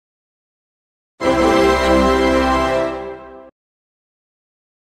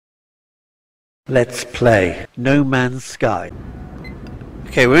Let's play No Man's Sky.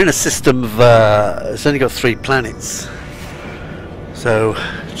 Okay, we're in a system of, it's only got 3 planets. So,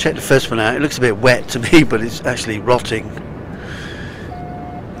 check the first one out. It looks a bit wet to me, but it's actually rotting.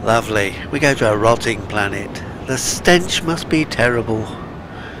 Lovely. We go to a rotting planet. The stench must be terrible.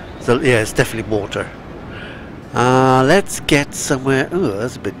 So, yeah, it's definitely water. Let's get somewhere. Oh,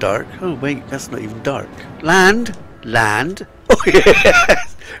 that's a bit dark. Oh, wait, that's not even dark. Land? Land? Oh, yes!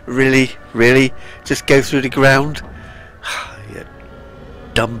 Really? Really? Just go through the ground? You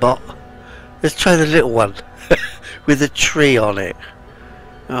dumb bot. Let's try the little one. With a tree on it.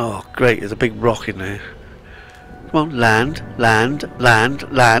 Oh, great. There's a big rock in there. Come on, land, land,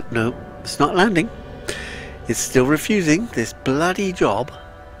 land, land. No, it's not landing. It's still refusing this bloody job.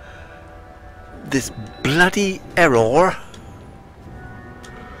 This bloody error.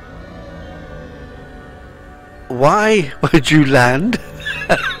 Why would you land?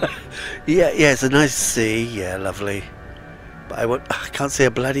 Yeah, it's a nice sea. Yeah, lovely. But I can't see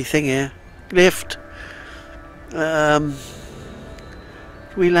a bloody thing here. Lift. Can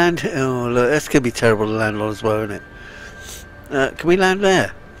we land? Oh, look, that's gonna be terrible to land on as well, isn't it? Can we land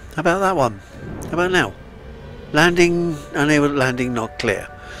there? How about that one? How about now? Landing, unable landing, not clear.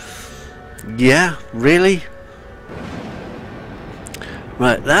 Yeah, really?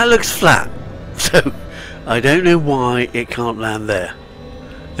 Right, that looks flat. So, I don't know why it can't land there.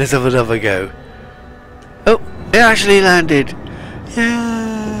 Let's have another go. Oh, it actually landed.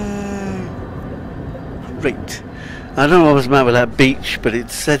 Yay! Great. I don't know what was the matter with that beach, but it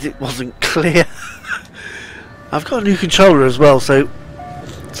said it wasn't clear. I've got a new controller as well, so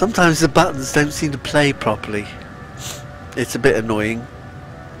sometimes the buttons don't seem to play properly. It's a bit annoying.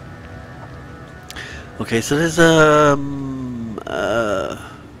 Okay, so there's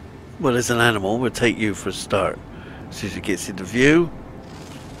well, there's an animal. We'll take you for a start. As soon as it gets into view.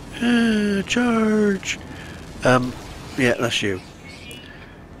 Charge! Yeah, that's you.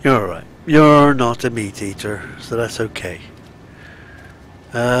 You're alright. You're not a meat eater, so that's okay.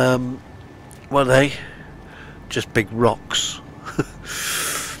 What are they? Just big rocks.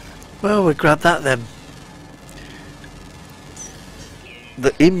 Well, we'll grab that then.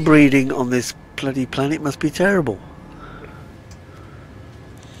 The inbreeding on this bloody planet must be terrible.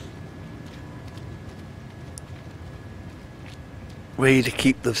 Way to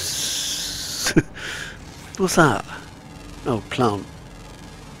keep the what's that? Oh, plant.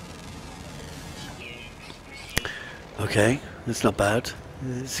 Okay, that's not bad.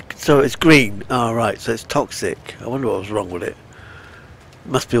 So it's green. Oh, right, so it's toxic. I wonder what was wrong with it.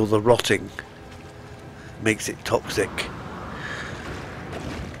 Must be all the rotting makes it toxic.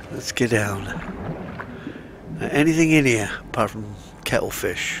 Let's get down. Anything in here apart from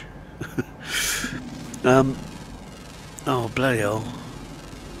kettlefish? Oh, bloody hell.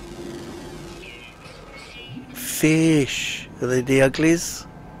 Fish. Are they the uglies?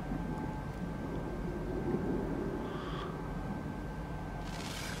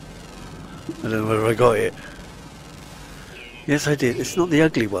 I don't know whether I got it. Yes, I did. It's not the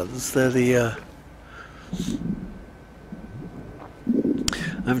ugly ones. They're the...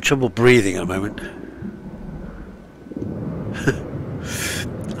 I'm having trouble breathing at the moment.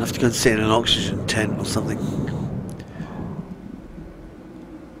 I have to go and sit in an oxygen tent or something.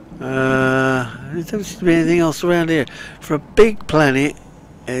 There doesn't seem to be anything else around here. For a big planet,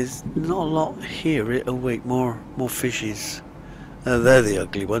 there's not a lot here. Oh wait, more fishes. They're the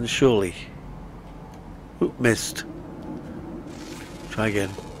ugly ones, surely. Oop, missed. Try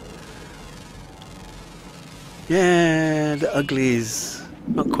again. Yeah, the uglies.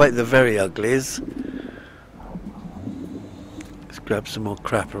 Not quite the very uglies. Let's grab some more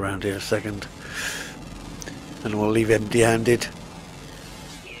crap around here a second. And we'll leave empty-handed.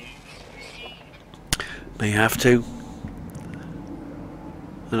 May have to.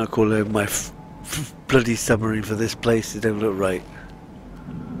 And I'll call over my bloody submarine for this place. It don't look right.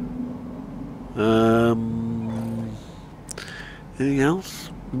 Anything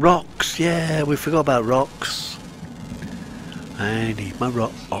else? Rocks, yeah, we forgot about rocks. I need my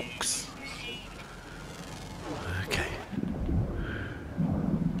rocks. Okay.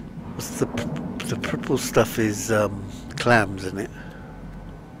 What's the purple stuff is clams, isn't it?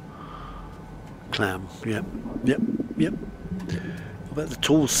 Clam, yep. What about the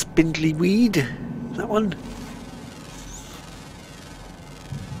tall spindly weed? That one?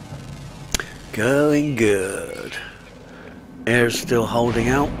 Going good. Air's still holding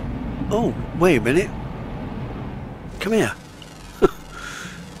out. Oh, wait a minute. Come here.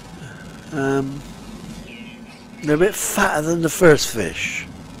 They're a bit fatter than the first fish.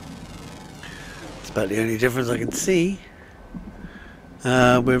 It's about the only difference I can see.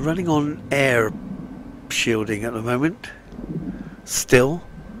 We're running on air shielding at the moment. Still.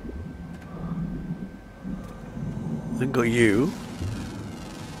 Then got you.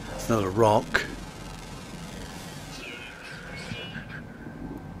 It's another rock.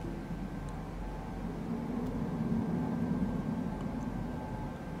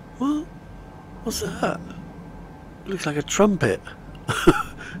 What? What's that? It looks like a trumpet.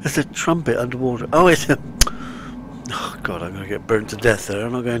 There's a trumpet underwater. Oh, it's a... Oh god, I'm going to get burnt to death there.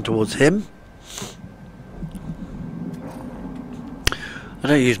 I'm not going towards him. I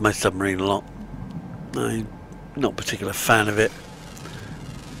don't use my submarine a lot. I'm not a particular fan of it.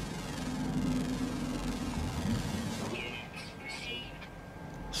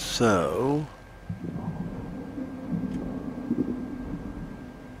 So...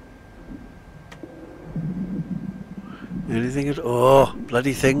 anything at all? Oh,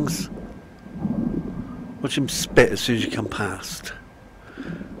 bloody things. Watch him spit as soon as you come past.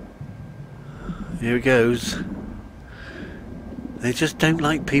 Here he goes. They just don't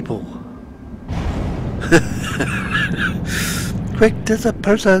like people. Quick, does a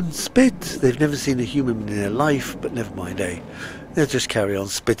person spit? They've never seen a human in their life, but never mind, eh? They'll just carry on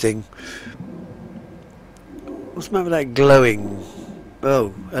spitting. What's the matter with that glowing?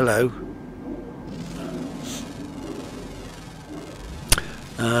 Oh, hello.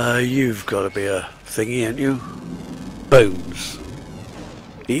 You've got to be a thingy, ain't you? Bones.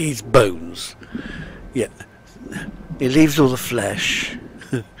 He eats bones. Yeah. He leaves all the flesh.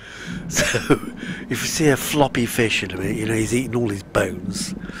 So, if you see a floppy fish in a minute, you know he's eaten all his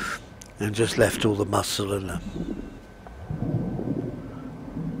bones and just left all the muscle and the...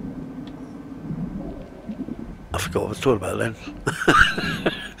 I forgot what I was talking about then.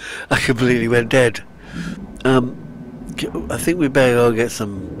 I completely went dead. I think we better go get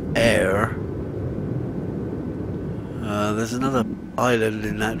some air. There's another island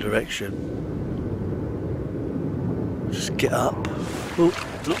in that direction. Just get up. Oh,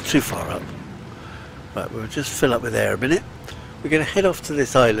 not too far up. Right, we'll just fill up with air a minute. We're going to head off to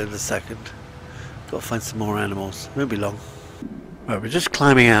this island a second. Got to find some more animals. Won't be long. Right, we're just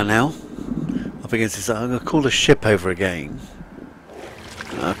climbing out now. Up against this. I'm going to call the ship over again.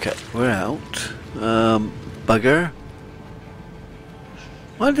 Okay, we're out. Bugger.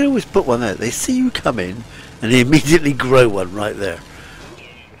 Why do they always put one there? They see you come in and they immediately grow one right there.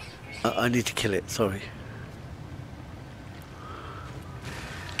 I need to kill it, sorry.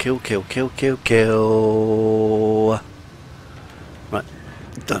 Kill, kill, kill, kill, kill. Right,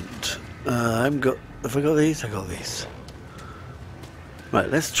 done. Have I got these? I got these. Right,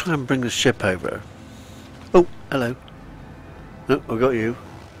 let's try and bring the ship over. Oh, hello. No, I got you.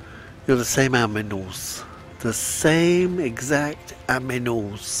 You're the same aminals. The same exact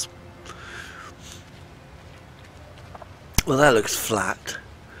aminals. Well, that looks flat.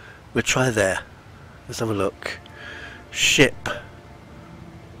 We'll try there. Let's have a look. Ship.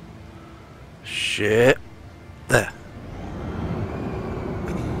 Ship. There.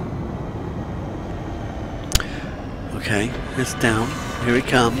 Okay, it's down. Here he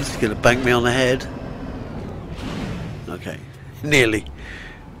comes. He's going to bang me on the head. Okay, nearly.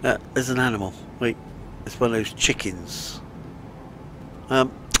 There's an animal. Wait, it's one of those chickens.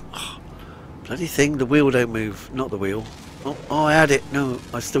 Bloody thing, the wheel don't move. Not the wheel. Oh, I had it. No,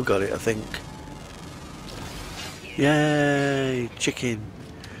 I still got it, I think. Yay, chicken.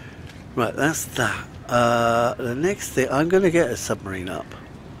 Right, that's that. The next thing, I'm going to get a submarine up.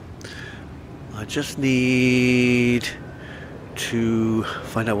 I just need to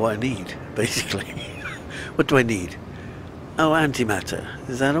find out what I need, basically. What do I need? Oh, antimatter.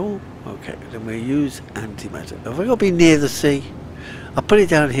 Is that all? Okay, then we'll use antimatter. Have I got to be near the sea? I'll put it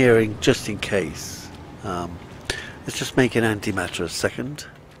down here just in case. Let's just make an antimatter a second.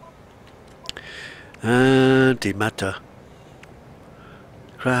 Antimatter.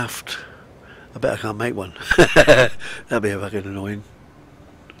 Craft. I bet I can't make one. That'd be a fucking annoying.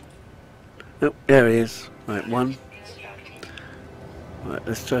 Oh, there he is. Right, one. Right,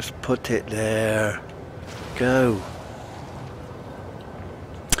 let's just put it there. Go.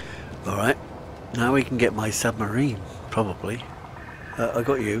 Alright, now we can get my submarine, probably. I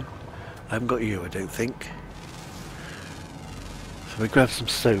got you. I haven't got you, I don't think. So we grab some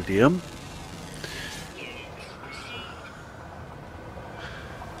sodium.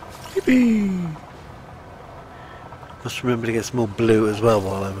 Yippee! Must remember to get some more blue as well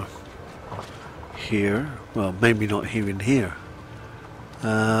while I'm here. Well, maybe not here in here.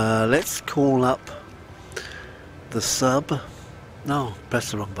 Let's call up the sub. No,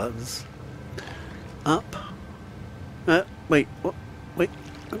 press the wrong buttons. Up. Wait, what? Wait.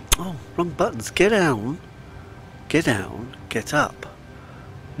 Oh, wrong buttons. Get down. Get down. Get up.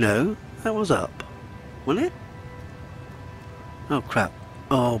 No, that was up, wasn't it? Oh crap.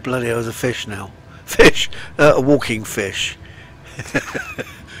 Oh bloody hell, there's a fish now. Fish! A walking fish.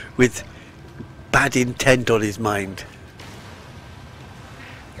 With bad intent on his mind.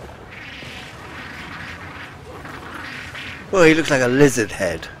 Well, he looks like a lizard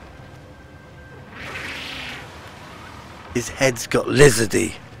head. His head's got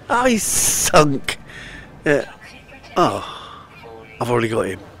lizardy. Oh, he's sunk. Oh, I've already got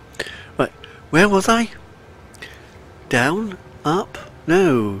him. Right, where was I? Down? Up?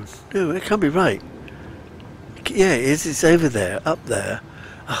 No, it can't be right. Yeah, it is. It's over there, up there.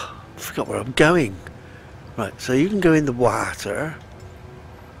 Oh, I forgot where I'm going. Right, so you can go in the water.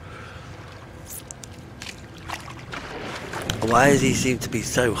 Why does he seem to be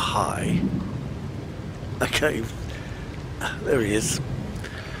so high? I can't even... There he is.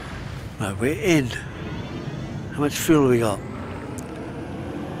 Right, we're in. How much fuel have we got?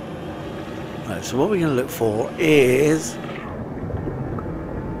 Right, so what we're going to look for is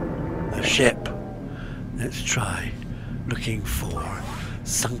a ship. Let's try looking for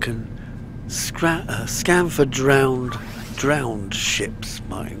sunken... scan for drowned ships,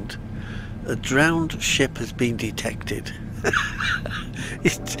 mind. A drowned ship has been detected.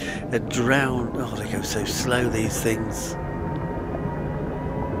 It's a drowned... Oh, they go so slow, these things.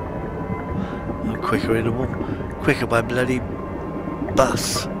 Oh, quicker in a water. Quicker by bloody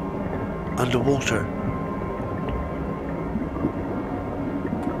bus. Underwater.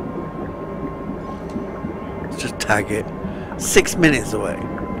 Let's just tag it. 6 minutes away.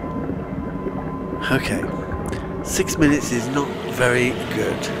 Okay. 6 minutes is not very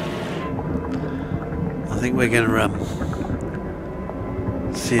good. I think we're going to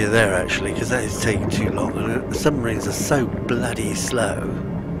see you there actually, because that is taking too long, and the submarines are so bloody slow.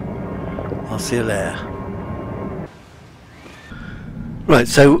 I'll see you there. Right,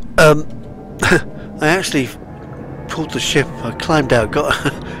 so I actually pulled the ship. I climbed out, got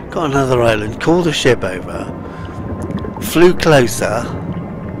another island, called the ship over, flew closer,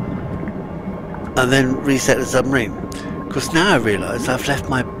 and then reset the submarine. Because now I realise I've left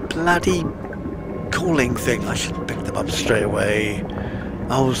my bloody calling thing. I should pick them up straight away.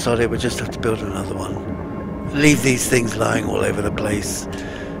 Oh, sorry, we just have to build another one. Leave these things lying all over the place.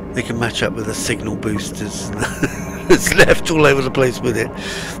 They can match up with the signal boosters. It's left all over the place with it.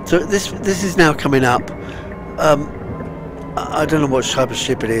 So this is now coming up. I don't know what type of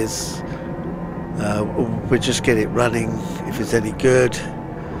ship it is. We'll just get it running if it's any good,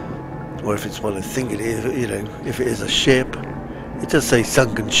 or if it's what I think it is. You know, if it is a ship. It does say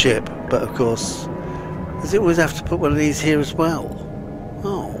sunken ship, but of course, does it always have to put one of these here as well?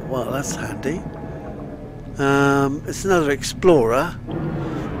 Oh, well, that's handy. It's another explorer.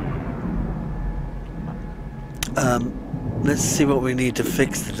 Let's see what we need to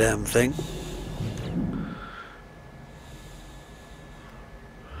fix the damn thing.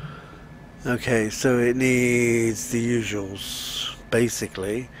 Okay, so it needs the usuals,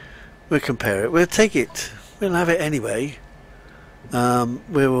 basically. We'll compare it. We'll take it. We'll have it anyway.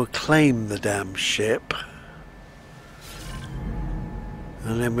 We will claim the damn ship.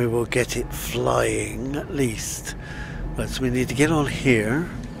 And then we will get it flying, at least. Right, so we need to get on here.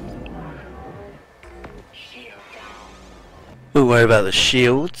 Don't worry about the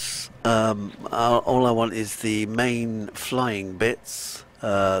shields. All I want is the main flying bits.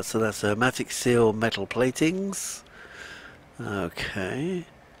 So that's hermetic seal metal platings. Okay.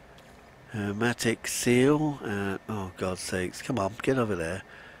 Hermetic seal. Oh, God's sakes. Come on, get over there.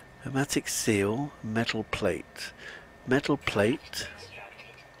 Hermetic seal, metal plate. Metal plate.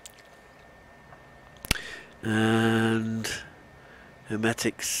 And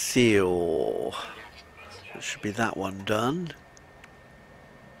hermetic seal. It should be that one done.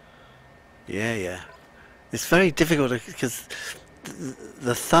 Yeah. It's very difficult because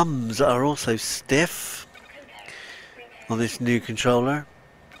the thumbs are also stiff on this new controller.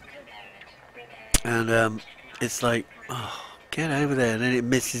 And it's like, oh, get over there, and then it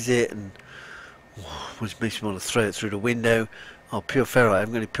misses it, and which makes me want to throw it through the window. Oh, pure ferrite. I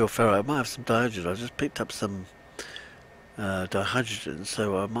haven't got any pure ferrite. I might have some dihydrogen. I just picked up some dihydrogen,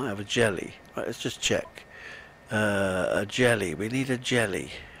 so I might have a jelly. Right, let's just check. A jelly. We need a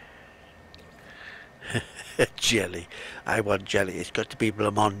jelly. A jelly. I want jelly. It's got to be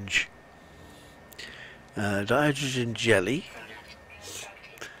blancmange. Dihydrogen jelly.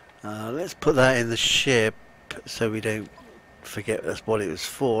 Let's put that in the ship so we don't forget that's what it was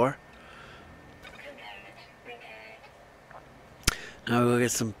for. Now we'll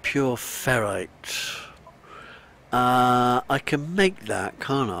get some pure ferrite. I can make that,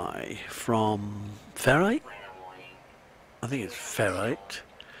 can't I? From ferrite? I think it's ferrite.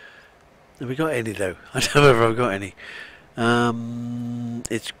 Have we got any though? I don't know whether I've got any.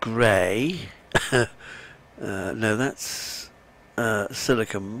 It's grey. No, that's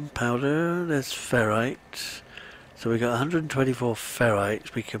silicon powder. There's ferrite. So we got 124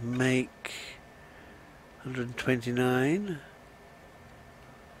 ferrites. We can make 129.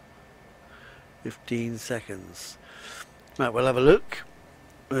 15 seconds. Right, we'll have a look.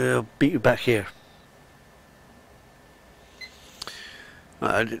 We'll beat you back here.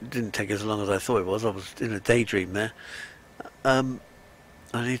 Right, it didn't take as long as I thought it was. I was in a daydream there. I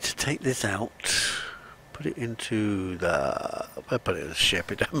need to take this out. Put it into the... I'll put it in the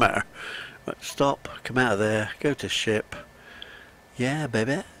ship, it doesn't matter. Right, stop, come out of there, go to ship. Yeah,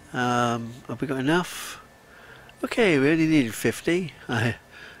 baby. Have we got enough? Okay, we only needed 50. I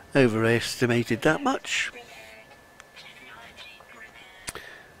overestimated that much.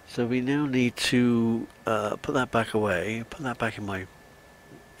 So we now need to put that back away, put that back in my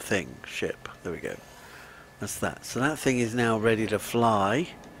thing, ship. There we go. That's that. So that thing is now ready to fly.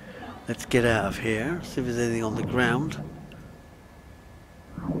 Let's get out of here, see if there's anything on the ground.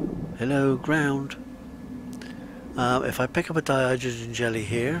 Hello, ground. If I pick up a dihydrogen jelly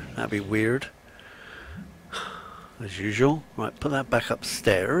here, that'd be weird. As usual. Right, put that back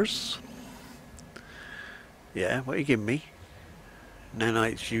upstairs. Yeah, what are you giving me?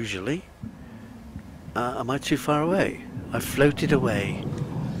 Nanites usually. Am I too far away? I floated away.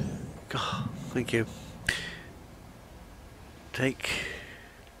 God, thank you. Take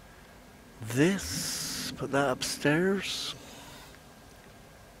this, put that upstairs.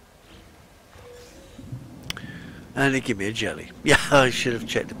 And they give me a jelly. Yeah, I should have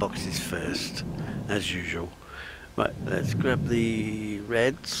checked the boxes first, as usual. Right, let's grab the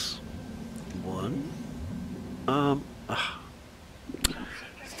reds. One.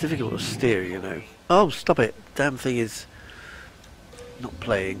 It's difficult to steer, you know. Oh, stop it. Damn thing is not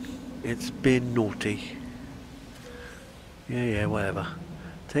playing. It's been naughty. Yeah, whatever.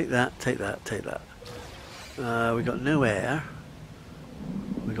 Take that, take that, take that. We got no air.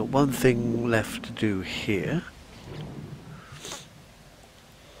 We got one thing left to do here.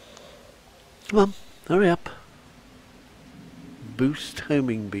 Come on, hurry up. Boost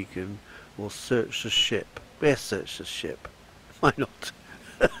homing beacon or search the ship. Where search the ship? Why not?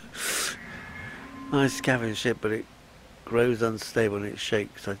 Nice scavenging ship, but it grows unstable and it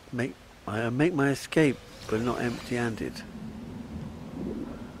shakes. I make my escape, but not empty-handed.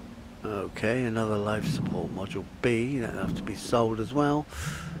 Okay, another life support module B. That has to be sold as well.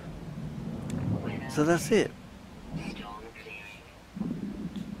 So that's it.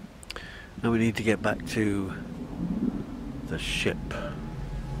 Now we need to get back to the ship.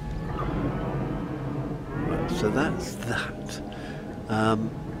 Right, so that's that.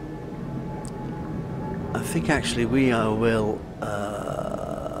 I think actually we will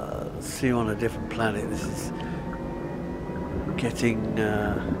see you on a different planet. This is getting...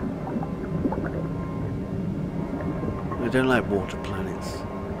 I don't like water planets.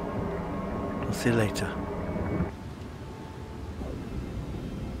 I'll see you later.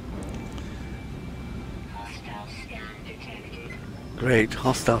 Great,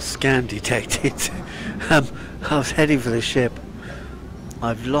 hostile scan detected. I was heading for the ship.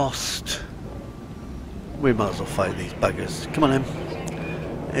 I've lost. We might as well fight these buggers. Come on in.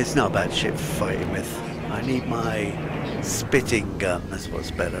 It's not a bad ship fighting with. I need my spitting gun, that's what's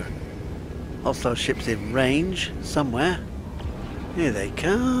better. Hostile ships in range somewhere. Here they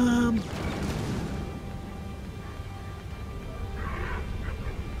come.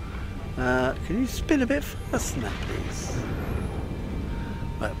 Can you spin a bit faster than that, please?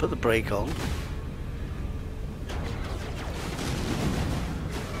 Right, put the brake on.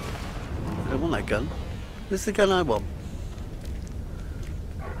 I don't want that gun. This is the gun I want.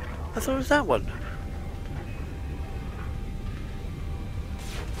 I thought it was that one.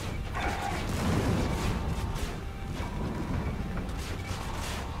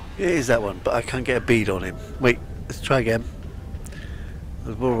 It is that one, but I can't get a bead on him. Wait, let's try again. I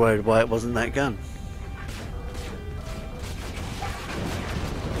was more worried why it wasn't that gun.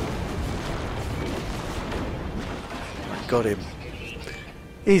 Got him.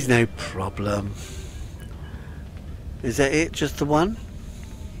 He's no problem. Is that it? Just the one?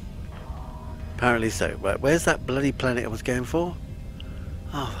 Apparently so. Right, where's that bloody planet I was going for?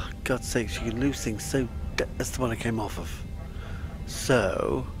 Oh, for God's sakes, you can lose things so... That's the one I came off of.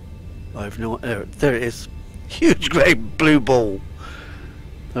 So... I've no... There it is. Huge great blue ball.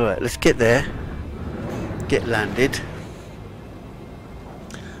 Alright, let's get there. Get landed.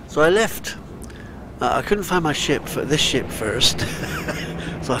 So I left. I couldn't find my ship, for this ship first.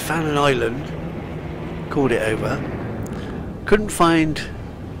 So I found an island. Called it over. Couldn't find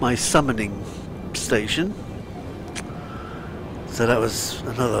my summoning station. So that was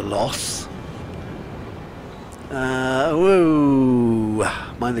another loss. Whoa!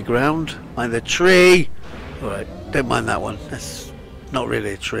 Mind the ground, mind the tree. Alright, don't mind that one. That's not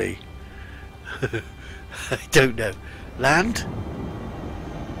really a tree. I don't know. Land?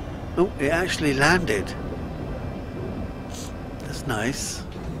 Oh, it actually landed. That's nice.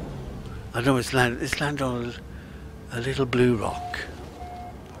 I know it's landed on a little blue rock.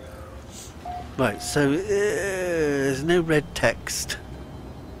 Right, so there's no red text.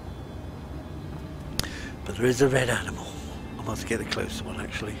 But there is a red animal. I must get a closer one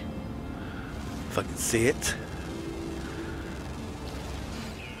actually. If I can see it.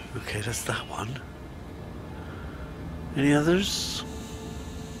 Okay, that's that one. Any others?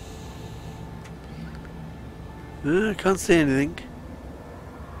 I can't see anything.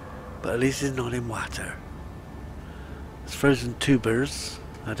 But at least it's not in water. It's frozen tubers.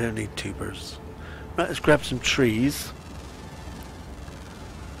 I don't need tubers. Right, let's grab some trees.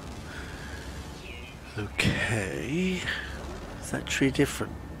 Okay. Is that tree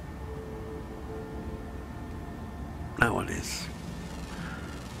different? That one is.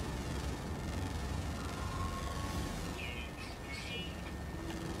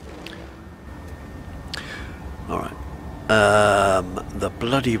 Alright. The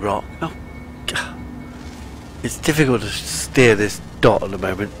bloody rock. Oh, God. It's difficult to steer this dot at the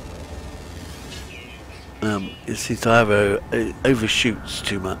moment. It seems to either it overshoots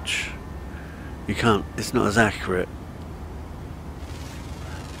too much. You can't, it's not as accurate.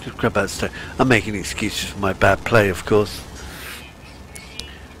 Just grab that stone. I'm making excuses for my bad play, of course.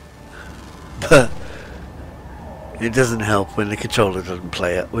 But it doesn't help when the controller doesn't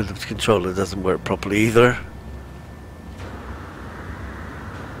play it, when the controller doesn't work properly either.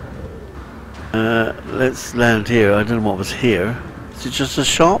 Let's land here. I don't know what was here. Is it just a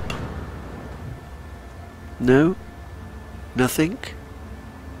shop? No? Nothing?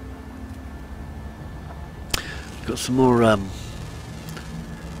 Got some more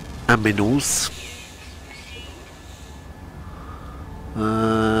aminals.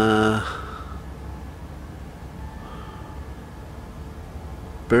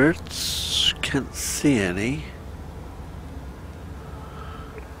 Birds? Can't see any.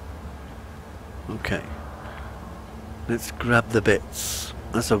 Okay. Let's grab the bits.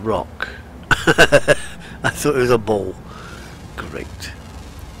 That's a rock. I thought it was a ball. Great.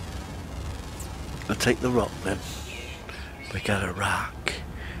 I'll take the rock then. We got a rock.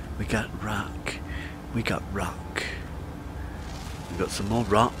 We got rock. We got rock. We got some more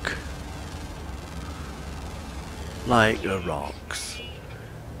rock. Like the rocks.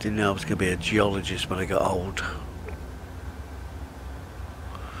 Didn't know I was going to be a geologist when I got old.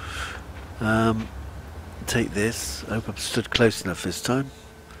 Take this. I hope I've stood close enough this time.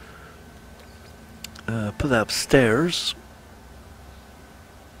 Put that upstairs.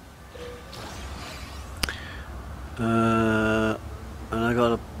 And I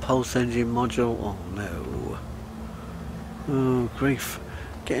got a pulse engine module. Oh no. Oh grief.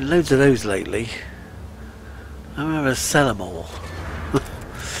 Getting loads of those lately. I'm going to sell them all.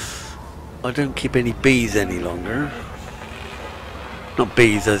 I don't keep any bees any longer. Not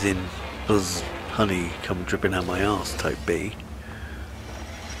bees as in buzz honey come dripping out my arse type bee.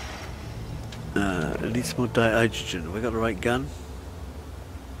 I need some more dihydrogen. Have we got the right gun?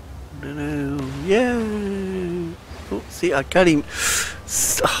 No. Yeah. Oh, see, I can't even.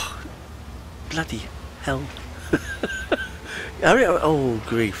 Oh, bloody hell. Hurry up. Oh,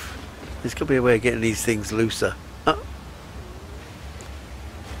 grief. There's got to be a way of getting these things looser. Oh.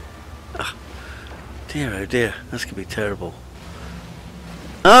 Ah. Dear, oh dear. That's going to be terrible.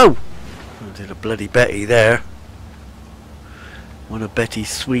 Oh! I did a bloody Betty there. One of Betty's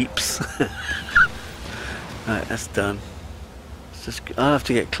sweeps. Right, that's done. It's just, I'll have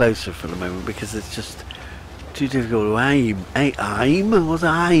to get closer for the moment because it's just too difficult to aim. Aim? What's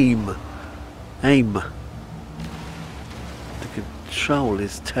aim? Aim. The control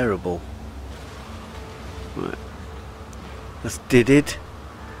is terrible. Right. That's Idd.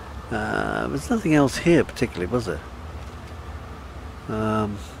 There's nothing else here particularly, was there?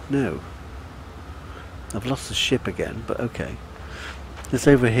 No. I've lost the ship again, but okay. It's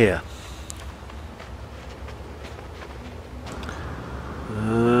over here.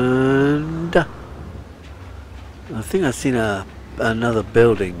 And I think I've seen another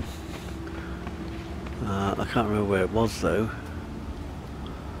building. I can't remember where it was though.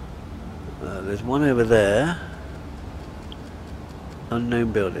 There's one over there.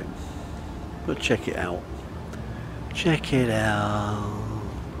 Unknown building. We'll check it out. Check it out.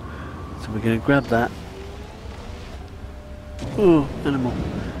 So we're going to grab that. Oh, animal.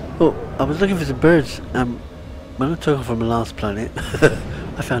 Oh, I was looking for some birds. When I took off from the last planet,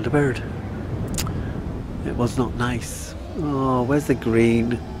 I found a bird. It was not nice. Oh, where's the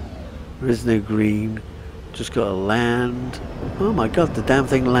green? There is no green. Just got to land. Oh my god, the damn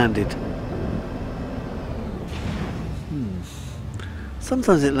thing landed.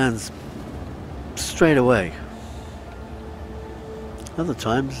 Sometimes it lands straight away. Other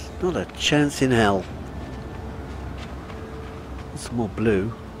times, not a chance in hell. Some more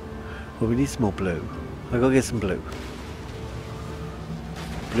blue. Well, we need some more blue. I gotta get some blue.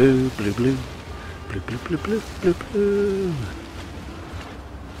 Blue, blue, blue. Blue, blue, blue, blue, blue, blue.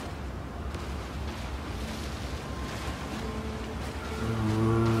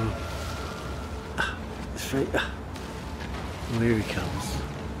 Straight. Oh, here he comes.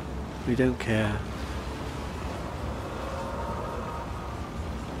 We don't care.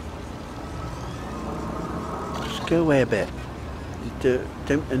 Just go away a bit.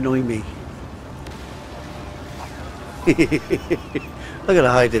 Don't annoy me. I gotta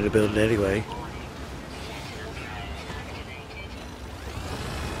hide in the building anyway.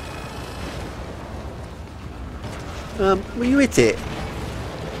 Will you hit it?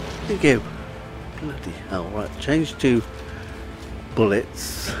 Thank you. Bloody hell, right, change to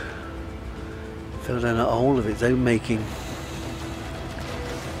bullets. Fell down a hole of its own making.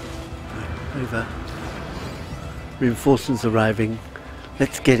 Over. Reinforcements arriving.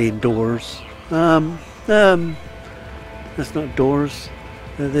 Let's get indoors. That's not doors.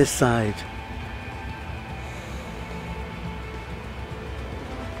 They're this side.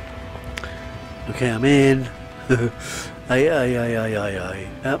 Okay, I'm in. Aye.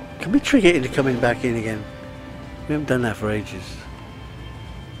 Can we trick it into coming back in again? We haven't done that for ages.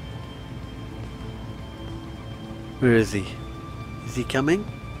 Where is he? Is he coming?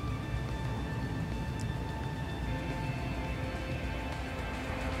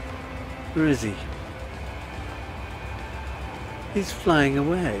 Where is he? He's flying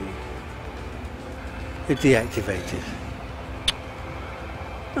away. It deactivated.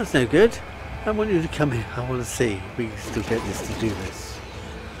 That's no good. I want you to come in. I want to see if we can still get this to do this.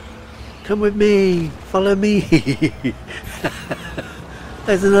 Come with me. Follow me.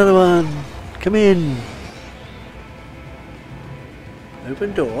 There's another one. Come in.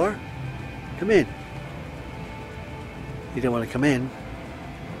 Open door. Come in. You don't want to come in.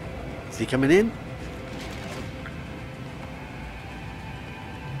 Is he coming in?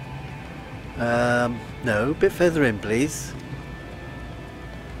 No. A bit further in, please.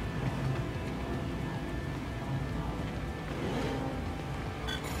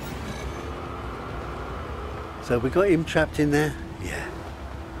 So we got him trapped in there? Yeah.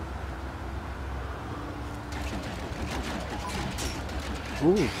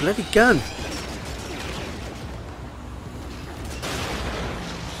 Ooh, bloody gun!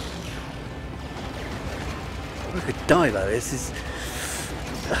 I could die like this.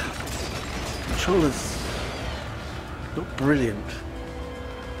 Controller's not brilliant.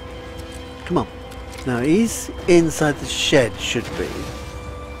 Come on. Now he's inside the shed, should be.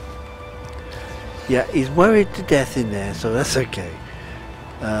 Yeah, he's worried to death in there, so that's okay.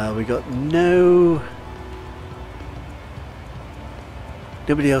 We got nobody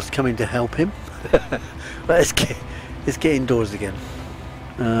else coming to help him. Let's get indoors again.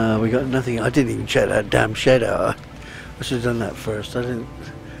 We got nothing. I didn't even check that damn shed out. I should have done that first. I don't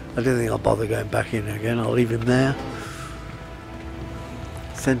think I'll bother going back in again. I'll leave him there.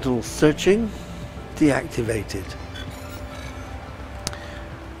 Sentinel searching. Deactivated.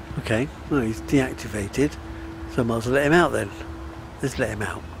 Okay, well he's deactivated, so I might as well let him out then. Let's let him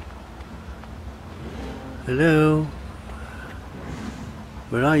out. Hello?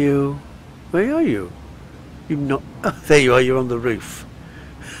 Where are you? Where are you? You're not... Oh, there you are, you're on the roof.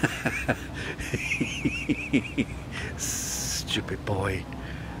 Stupid boy.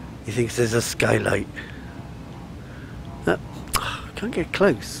 He thinks there's a skylight. Can't get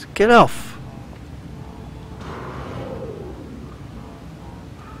close. Get off!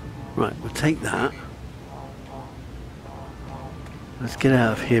 Right, we'll take that. Let's get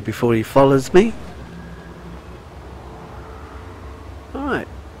out of here before he follows me. Alright.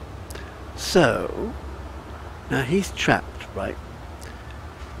 So, now he's trapped, right?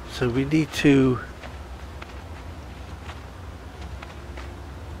 So we need to...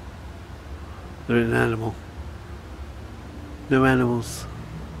 There's an animal. No animals.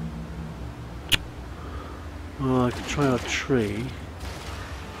 Oh, I can try our tree.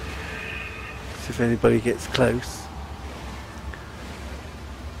 See if anybody gets close.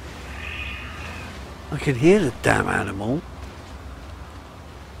 I can hear the damn animal.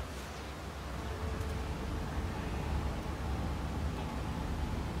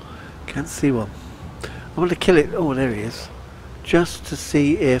 Can't see one. I want to kill it. Oh, there he is. Just to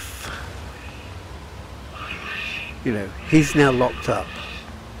see if, you know, he's now locked up.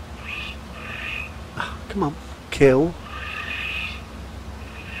 Oh, come on, kill.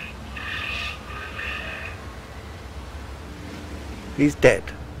 He's dead.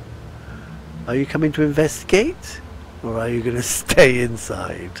 Are you coming to investigate? Or are you going to stay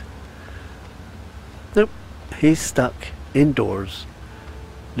inside? Nope. He's stuck indoors.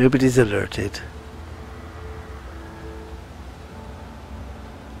 Nobody's alerted.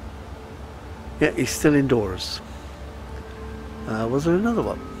 Yeah, he's still indoors. Was there another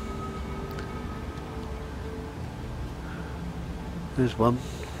one? There's one.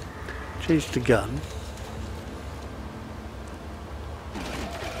 Change the gun.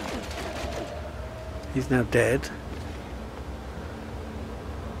 He's now dead.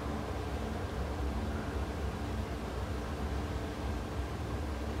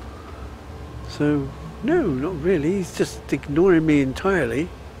 So, no, not really. He's just ignoring me entirely.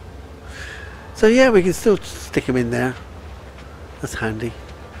 So yeah, we can still stick him in there. That's handy.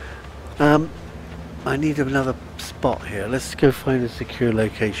 I need another spot here. Let's go find a secure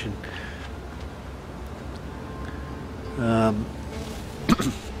location.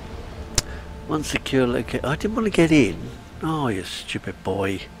 One secure location. I didn't want to get in. Oh, you stupid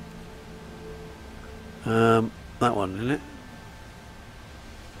boy. That one, isn't it?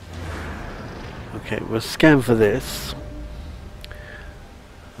 Okay, we'll scan for this.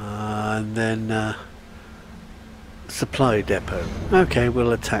 And then supply depot. Okay,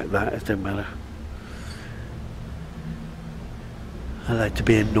 we'll attack that. It don't matter. I like to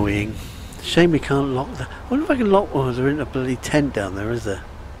be annoying. Shame we can't lock that. I wonder if I can lock one. There isn't a bloody tent down there, is there?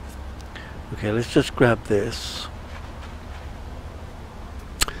 Okay, let's just grab this.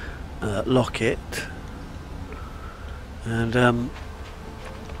 Lock it. And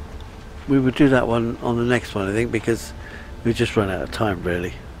we would do that one on the next one, I think, because we just run out of time,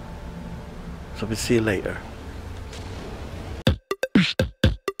 really. So we'll see you later.